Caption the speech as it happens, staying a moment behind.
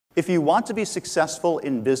If you want to be successful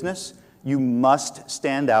in business, you must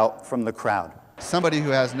stand out from the crowd. Somebody who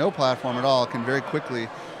has no platform at all can very quickly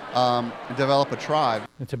develop a tribe.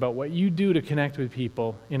 It's about what you do to connect with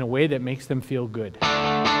people in a way that makes them feel good.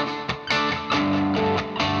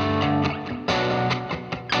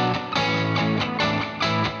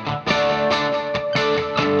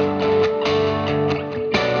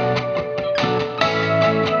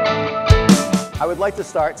 I would like to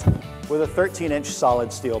start with a 13-inch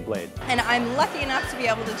solid steel blade. And I'm lucky enough to be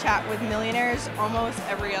able to chat with millionaires almost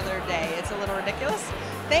every other day. It's a little ridiculous.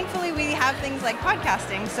 Thankfully, we have things like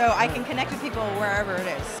podcasting, so I can connect with people wherever it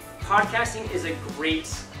is. Podcasting is a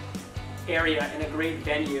great area and a great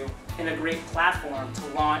venue and a great platform to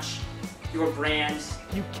launch your brand.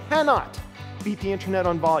 You cannot beat the internet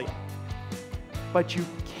on volume, but you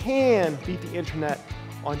can beat the internet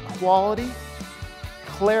on quality,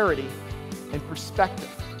 clarity, and perspective.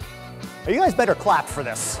 You guys better clap for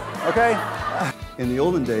this, okay? In the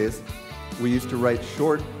olden days, we used to write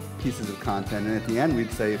short pieces of content, and at the end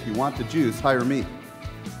we'd say, if you want the juice, hire me.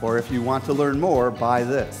 Or if you want to learn more, buy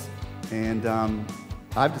this. And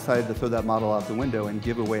I've decided to throw that model out the window and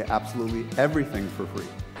give away absolutely everything for free.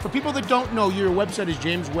 For people that don't know, your website is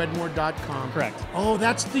jameswedmore.com. Correct. Oh,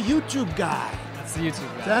 that's the YouTube guy. That's the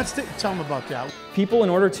YouTube guy. Tell them about that. People,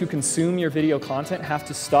 in order to consume your video content, have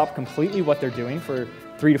to stop completely what they're doing for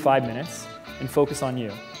 3 to 5 minutes and focus on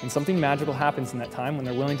you. And something magical happens in that time when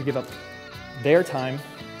they're willing to give up their time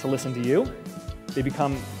to listen to you.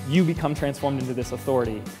 You become transformed into this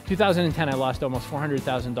authority. 2010, I lost almost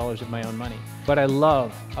 $400,000 of my own money. What I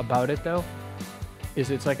love about it, though,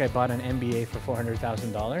 is it's like I bought an MBA for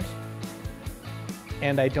 $400,000,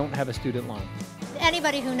 and I don't have a student loan.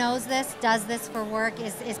 Anybody who knows this, does this for work,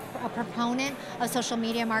 is a proponent of social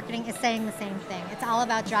media marketing, is saying the same thing. It's all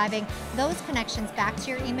about driving those connections back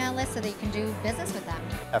to your email list so that you can do business with them.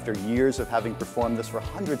 After years of having performed this for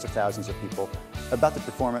hundreds of thousands of people, I'm about to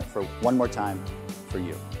perform it for one more time for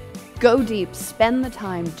you. Go deep, spend the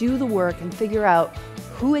time, do the work, and figure out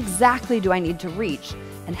who exactly do I need to reach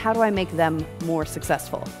and how do I make them more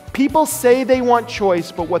successful. People say they want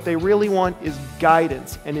choice, but what they really want is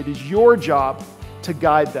guidance, and it is your job to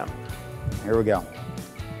guide them. Here we go.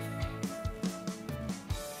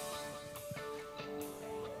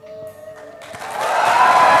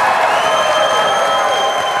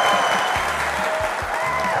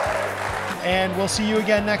 And we'll see you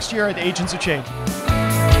again next year at Agents of Change.